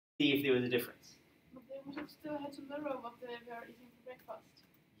see if there was a difference. But they would have still had to mirror what they were eating for breakfast.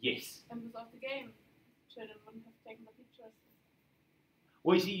 Yes. And without the game, children wouldn't have taken the pictures.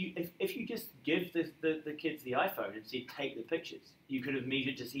 Well, you see, if you just give the kids the iPhone and said take the pictures, you could have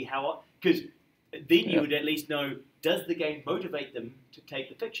measured to see how, because then you would at least know, does the game motivate them to take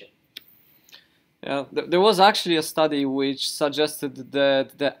the picture? Yeah, there was actually a study which suggested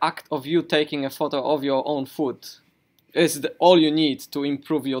that the act of you taking a photo of your own food is all you need to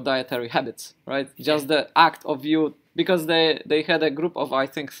improve your dietary habits, right? Just the act of you, because they had a group of, I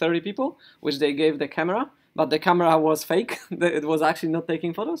think, 30 people, which they gave the camera, but the camera was fake. It was actually not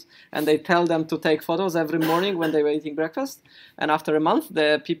taking photos. And they tell them to take photos every morning when they were eating breakfast. And after a month,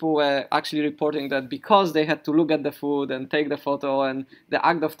 the people were actually reporting that because they had to look at the food and take the photo, and the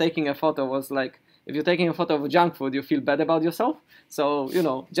act of taking a photo was like, if you're taking a photo of junk food, you feel bad about yourself. So, you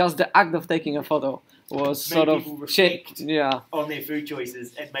know, just the act of taking a photo was made sort of people reflect yeah, on their food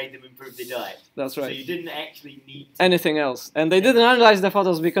choices and made them improve their diet. that's right. So you didn't actually need Anything else. And they didn't analyze the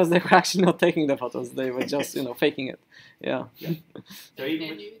photos because they were actually not taking the photos. They were just, you know, faking it. Yeah. So Did even they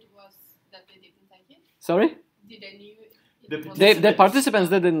with, knew it was that they didn't take it? Sorry? Did they knew The it was The participants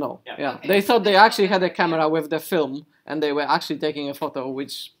didn't know. Yeah. Yeah. Okay. They thought they actually had a camera with the film and they were actually taking a photo,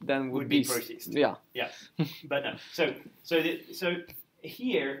 which then would be processed. Yeah. Yeah, but no. So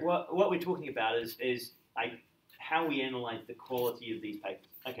here, what we're talking about is like how we analyze the quality of these papers.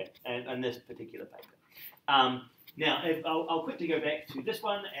 Okay, and this particular paper. Now, I'll quickly go back to this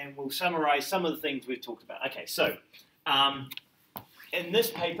one, and we'll summarize some of the things we've talked about. Okay, so in this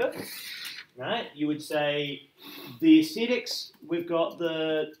paper, right, you would say the aesthetics. We've got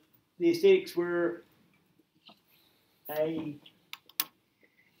the aesthetics were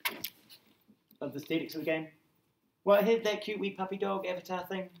of the aesthetics of the game. Well, I had that cute wee puppy dog avatar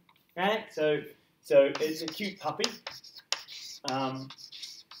thing, right? So it's a cute puppy. Now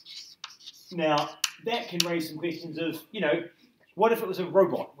that can raise some questions of, you know, what if it was a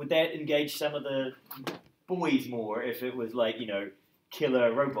robot? Would that engage some of the boys more if it was like, you know,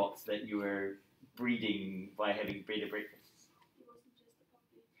 killer robots that you were breeding by having bred a breakfast? It wasn't just a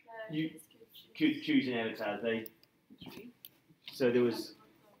puppy. You Kids choose an avatar. So there was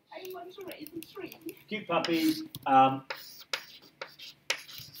I want to raise a tree. cute puppy,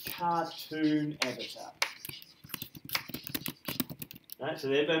 cartoon avatar. Right, so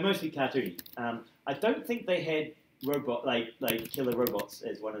they're mostly cartoony. I don't think they had robot like killer robots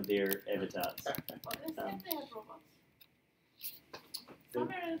as one of their avatars. Oh, they said they had robots. So-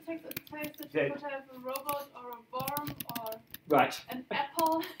 Somewhere in the text it says that you could have a robot or a worm or Right, an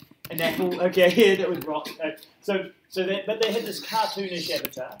apple. an apple. Okay, yeah, that was rock. But they had this cartoonish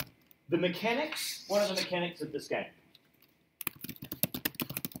avatar. The mechanics. What are the mechanics of this game?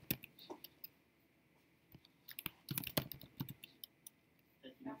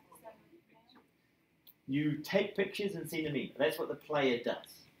 You take pictures and send them in. That's what the player does,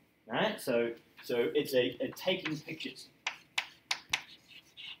 right? So it's a taking pictures.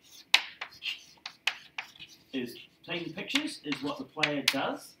 Taking pictures is what the player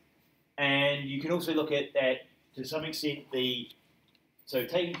does, and you can also look at that to some extent. So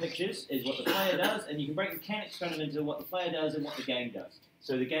taking pictures is what the player does, and you can break mechanics kind of into what the player does and what the game does.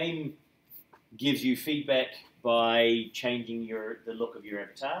 So the game gives you feedback by changing the look of your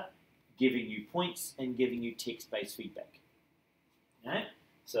avatar, giving you points, and giving you text-based feedback. Right?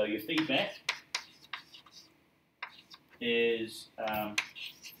 So your feedback is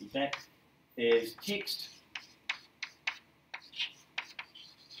text,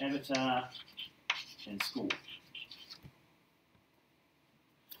 avatar, and score.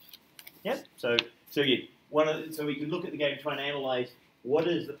 Yep. So we can look at the game, try and analyze what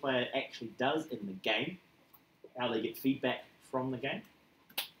is the player actually does in the game, how they get feedback from the game.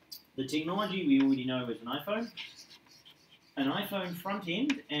 The technology we already know is an iPhone front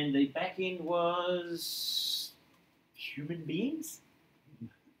end, and the back end was human beings.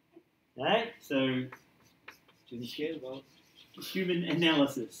 Right? So human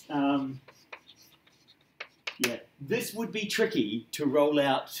analysis. Yeah, this would be tricky to roll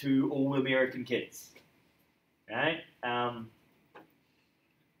out to all American kids, right?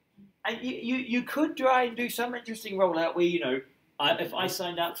 You could try and do some interesting rollout where, you know, if I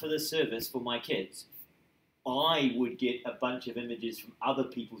signed up for this service for my kids, I would get a bunch of images from other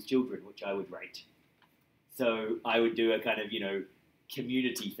people's children, which I would rate. So I would do a kind of, you know,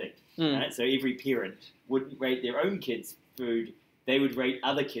 community thing, right? So every parent wouldn't rate their own kids' food, they would rate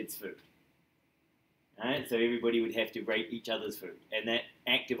other kids' food. Right? So everybody would have to rate each other's food, and that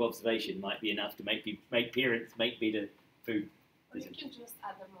active observation might be enough to make parents make better food Or you decisions. can just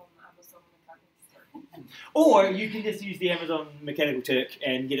add them on Amazon mechanics. Or you can just use the Amazon Mechanical Turk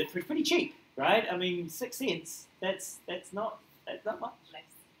and get it for pretty cheap, right? I mean, 6 cents. That's not much. Less.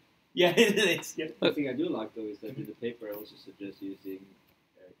 Yeah, it's yeah. The thing I do like though is that in the paper I also suggest using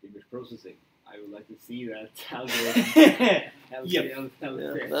image processing. I would like to see that algorithm. Yep.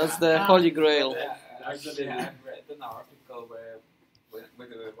 That's the holy grail. Actually, I've read an article where, with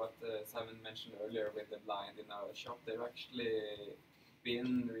what Simon mentioned earlier with the blind in our shop, they've actually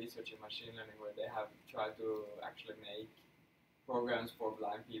been researching machine learning where they have tried to actually make programs for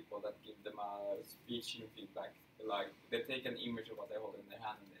blind people that give them a speech feedback. Like they take an image of what they hold in their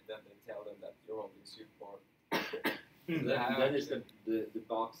hand and then they tell them that you're holding soup or Then it's the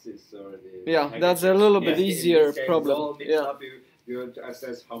boxes or the that's a little bit Yeah. easier It's problem. all mixed up. You have to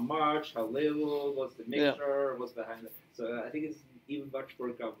assess how much, how little, what's the mixture, what's behind it. So I think it's even much more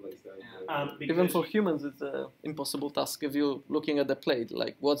complex. Even for humans, it's an impossible task. If you're looking at the plate,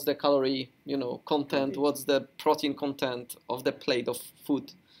 like what's the calorie, content, what's the protein content of the plate of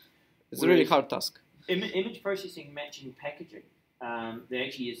food? It's a really hard task. Image processing matching packaging, there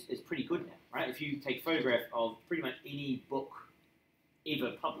actually is pretty good now, right? If you take a photograph of pretty much any book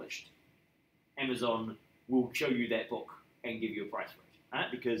ever published, Amazon will show you that book and give you a price for it, right?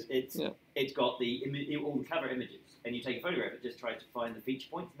 Because it's got all the cover images, and you take a photograph, it just tries to find the feature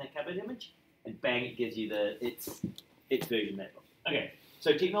points in that covered image, and bang, it gives you its version of that book. Okay,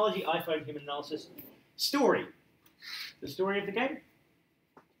 so technology, iPhone, human analysis, story. The story of the game.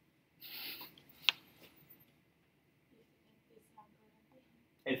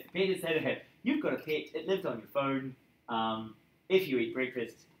 If the pet is had a hat, you've got a pet, it lives on your phone. If you eat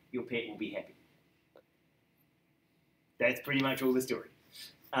breakfast, your pet will be happy. That's pretty much all the story.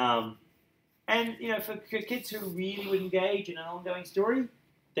 And for kids who really would engage in an ongoing story,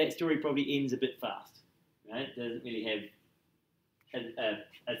 that story probably ends a bit fast. Right? It doesn't really have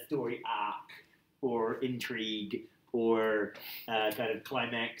a story arc or intrigue or kind of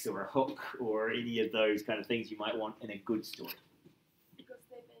climax or a hook or any of those kind of things you might want in a good story. Because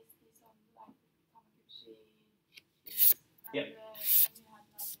they base this on like Tamaguchi. Yep. And then you had like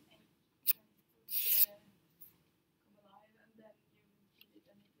an egg and come alive, and then you feed it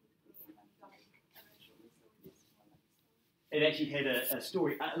and it would grow and die eventually. So it's more like a story. It actually had a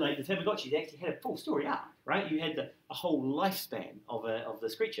story, like the Tamagotchi, they actually had a full story arc, right? You had a whole lifespan of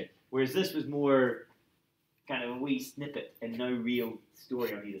this creature, whereas this was more kind of a wee snippet and no real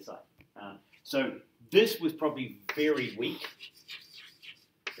story on either side. So this was probably very weak,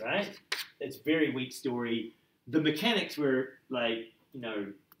 right? It's very weak story. The mechanics were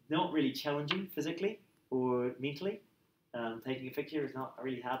not really challenging physically or mentally. Taking a picture is not a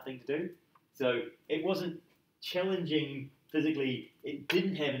really hard thing to do. So it wasn't challenging physically. It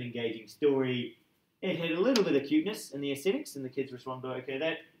didn't have an engaging story. It had a little bit of cuteness in the aesthetics, and the kids responded okay to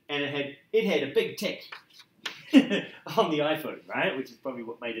that. And it had a big tick on the iPhone, right? Which is probably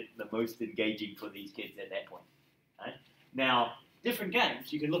what made it the most engaging for these kids at that point. Right? Now, different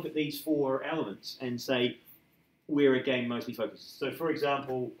games, you can look at these 4 elements and say where a game mostly focuses. So, for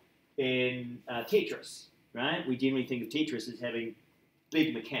example, in Tetris, right? We generally think of Tetris as having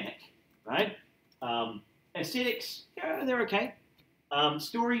big mechanic, right? Aesthetics, they're okay.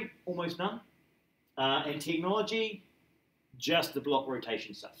 Story, almost none. And technology, just the block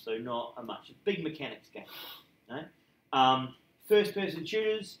rotation stuff, so not a much. Big mechanics game. Right? First-person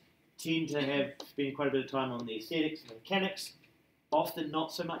shooters tend to have spent quite a bit of time on the aesthetics and the mechanics, often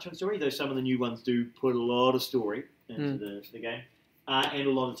not so much on story, though some of the new ones do put a lot of story into the game, and a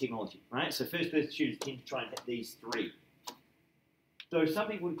lot of technology. Right? So first-person shooters tend to try and hit these 3. Though some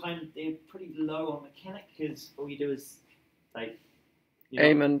people would claim they're pretty low on mechanic because all you do is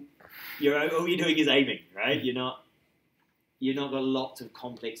aim and all you're doing is aiming, right? You're not got lots of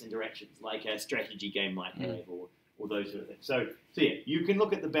complex interactions like a strategy game might have, or those sort of things. So yeah, you can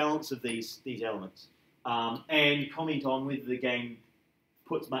look at the balance of these elements and comment on whether the game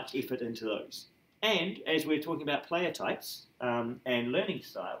puts much effort into those. And as we're talking about player types and learning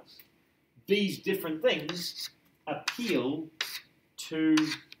styles, these different things appeal to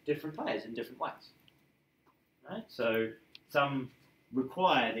different players in different ways. Right? So some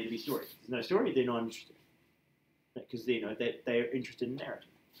require there to be story. If there's no story, they're not interested. Because they're interested in narrative.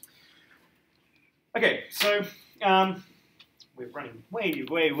 Okay, so we're running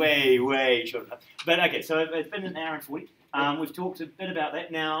way short enough. But okay, so it's been an hour and 40. We've talked a bit about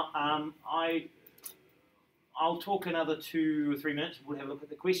that. Now, I'll talk another 2 or 3 minutes. We'll have a look at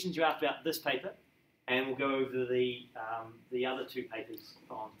the questions you asked about this paper, and we'll go over the other 2 papers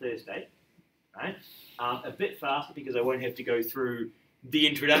on Thursday. Right? A bit faster because I won't have to go through the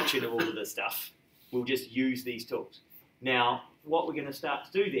introduction of all of this stuff. We'll just use these tools. Now, what we're going to start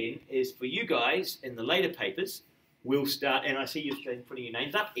to do then is for you guys in the later papers, we'll start, and I see you're putting your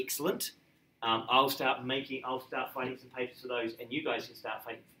names up, excellent. I'll start finding some papers for those, and you guys can start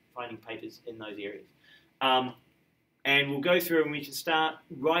finding papers in those areas. And we'll go through and we can start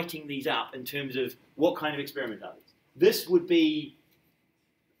writing these up in terms of what kind of experiment are these. This would be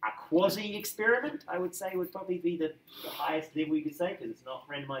a quasi-experiment, I would say, would probably be the highest level you could say, because it's not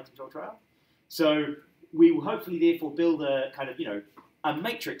randomized controlled trial. So we will hopefully therefore build a kind of, a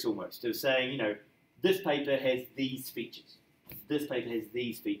matrix almost of saying, this paper has these features. This paper has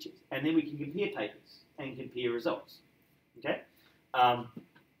these features. And then we can compare papers and compare results. Okay?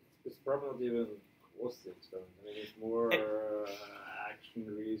 It's probably not even quasi-experiment. I mean, it's more action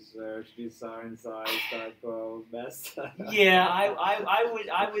research, design size type of mess. Yeah,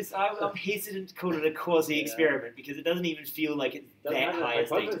 I'm hesitant to call it a quasi-experiment because it doesn't even feel like it's that high a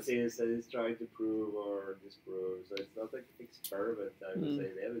status. Hypothesis that it's trying to prove or disprove, so it's not like an experiment. I would say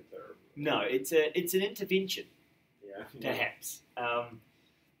the other term. No, it's an intervention. Yeah, perhaps.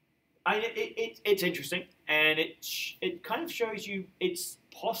 It's interesting, and it kind of shows you it's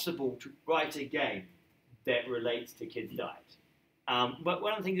possible to write a game that relates to kids' diet. But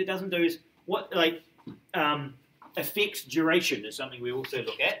one of the things it doesn't do is affects duration is something we also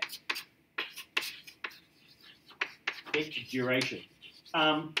look at. Affect duration.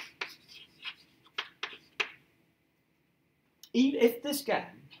 If this game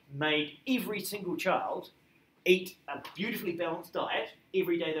made every single child eat a beautifully balanced diet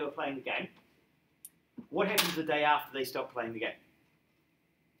every day they were playing the game, what happens the day after they stop playing the game?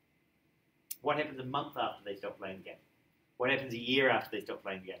 What happens a month after they stop playing the game? What happens a year after they stop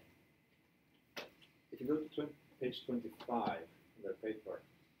playing the game? If you go to page 25 in their paper,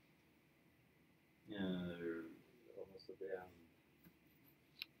 almost at the end.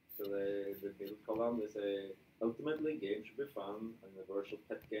 So the middle column, they say, ultimately, games should be fun, and the virtual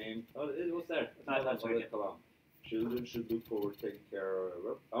pet game. Oh, it was there. That's right. Column. Children should look forward to taking care of.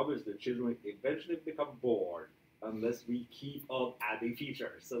 Well, obviously, children eventually become bored unless we keep on adding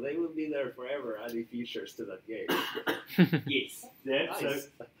features. So they will be there forever adding features to that game. Yes. Yeah, nice.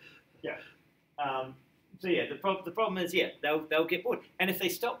 The problem is, they'll get bored. And if they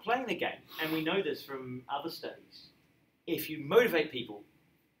stop playing the game, and we know this from other studies, if you motivate people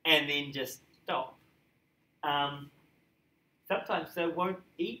and then just stop, sometimes they won't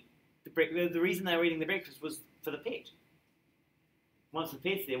eat the breakfast. The reason they were eating the breakfast was for the pet. Once the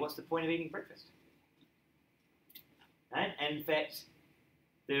pet's there, what's the point of eating breakfast? Right? And in fact,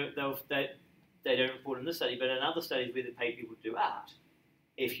 they don't report in this study, but in other studies where they pay people to do art,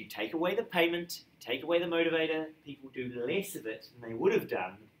 if you take away the payment, take away the motivator, people do less of it than they would have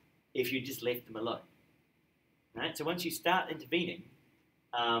done if you just left them alone. Right? So once you start intervening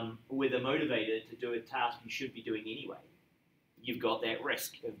with a motivator to do a task you should be doing anyway, you've got that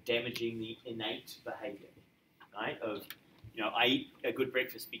risk of damaging the innate behavior, right? Of, I eat a good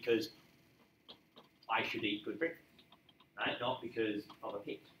breakfast because I should eat good breakfast, right? Not because of a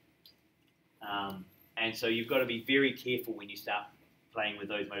pet. And so you've got to be very careful when you start playing with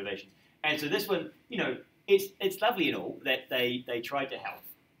those motivations. And so this one, it's lovely and all that they tried to help,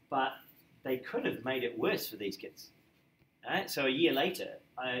 but they could have made it worse for these kids. Right? So a year later,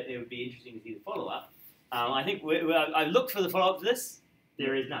 it would be interesting to see the follow-up. I think I looked for the follow-up to this.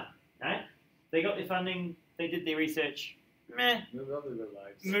 There is none. Right? They got their funding. They did their research. Moved on with their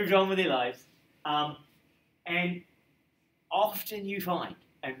lives. Moved on with their lives. And often you find,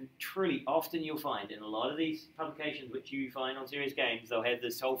 and truly often you'll find, in a lot of these publications which you find on Serious Games, they'll have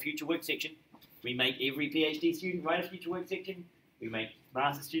this whole future work section. We make every PhD student write a future work section. We make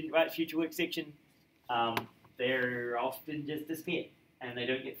master's student write a future work section. They're often just disappear, and they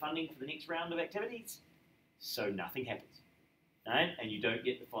don't get funding for the next round of activities, so nothing happens, right? And you don't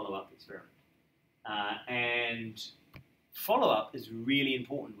get the follow-up experiment. And follow-up is really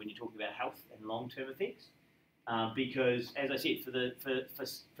important when you're talking about health and long-term effects, because, as I said,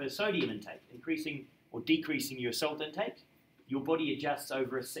 for sodium intake, increasing or decreasing your salt intake, your body adjusts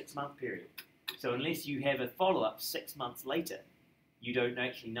over a 6-month period. So unless you have a follow-up 6 months later, you don't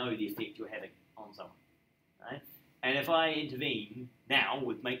actually know the effect you're having on someone. Right? And if I intervene now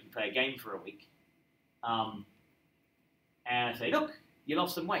with making play a game for a week, and I say, look, you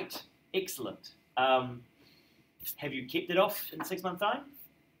lost some weight, excellent. Have you kept it off in 6 months' time?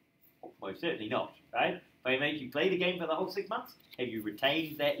 Well, most certainly not, right? If I make you play the game for the whole 6 months, have you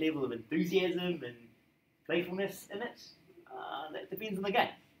retained that level of enthusiasm and playfulness in it? That depends on the game,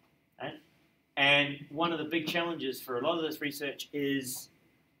 right? And one of the big challenges for a lot of this research is,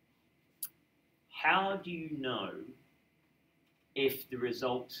 how do you know if the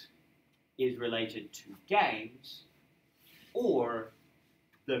result is related to games or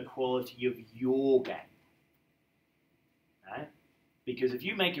the quality of your game. Right? Because if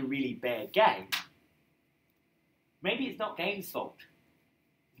you make a really bad game, maybe it's not game's fault.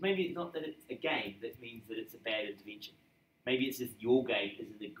 Maybe it's not that it's a game that means that it's a bad intervention. Maybe it's just your game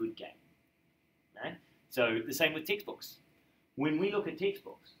isn't a good game. Right? So the same with textbooks. When we look at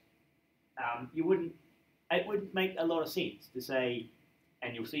textbooks, it wouldn't make a lot of sense to say,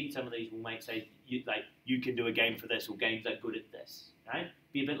 and you'll see some of these will say you can do a game for this, or games are good at this. Right?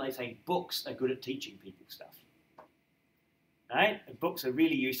 Be a bit like saying books are good at teaching people stuff. Right? And books are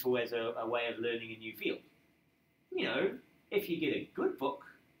really useful as a way of learning a new field. You know, if you get a good book,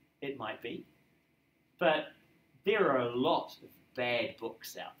 it might be. But there are a lot of bad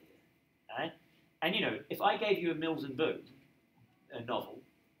books out there. Right? And, you know, if I gave you a Mills and Boon, a novel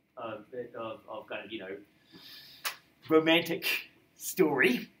of kind of, you know, romantic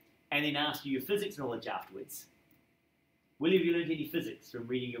story, and then asked you your physics knowledge afterwards, will you have learned any physics from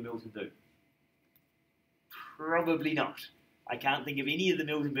reading your Mills and Boon? Probably not. I can't think of any of the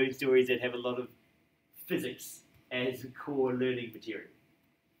Mills and Boon stories that have a lot of physics as core learning material.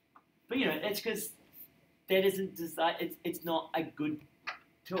 But, you know, that's because that isn't designed, it's not a good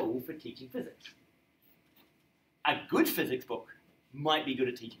tool for teaching physics. A good physics book might be good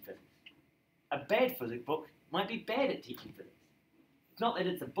at teaching physics. A bad physics book might be bad at teaching physics. It's not that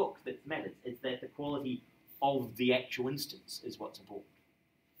it's a book that matters, it's that the quality of the actual instance is what's important.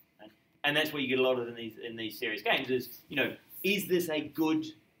 Right? And that's where you get a lot of in these serious games is, you know, is this a good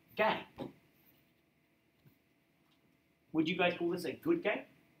game? Would you guys call this a good game?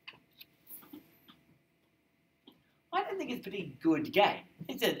 I don't think it's a particularly good game.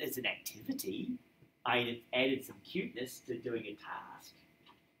 It's an activity. It's added some cuteness to doing a task,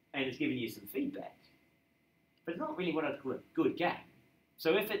 and it's giving you some feedback. But it's not really what I'd call a good game.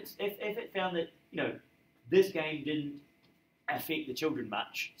 So if it found that, you know, this game didn't affect the children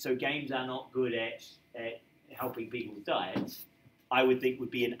much, so games are not good at helping people's diets, I would think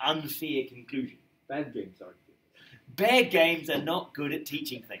would be an unfair conclusion. Bad games aren't good. Bad games are not good at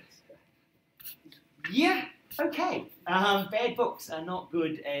teaching things. Yeah, okay. Bad books are not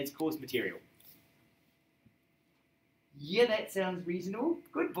good as course material. Yeah, that sounds reasonable.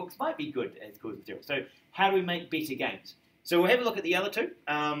 Good books might be good as course material. So how do we make better games? So we'll have a look at the other two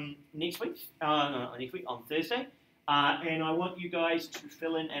next week. On Thursday. And I want you guys to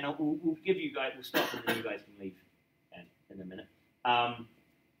fill in, and we'll give you guys, we'll stop and then you guys can leave in a minute.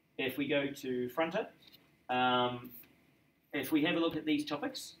 If we go to Fronto, if we have a look at these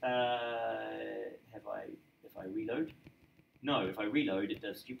topics, if I reload? No, if I reload, it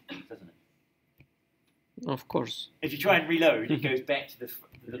does stupid things, doesn't it? Of course. If you try and reload, it goes back to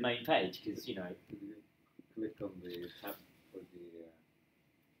the main page, because, you know. Click on the tab for the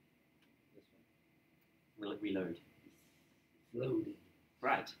this one. Will it reload? Loading.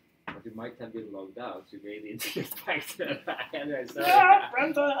 Right. But you might have been logged out, so you made the internet back to anyway, sorry.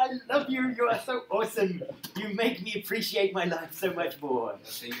 Brenda, I love you. You are so awesome. You make me appreciate my life so much more.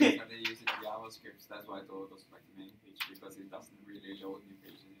 The thing is that they use it in JavaScript, that's why it all goes back to main page, because it doesn't really load new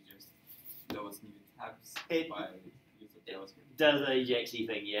pages, it just loads new tabs by use of JavaScript. Does the Ajaxy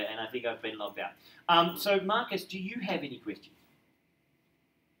thing, yeah, and I think I've been logged out. So, Marcus, do you have any questions?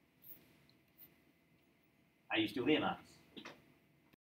 Are you still there, Marcus?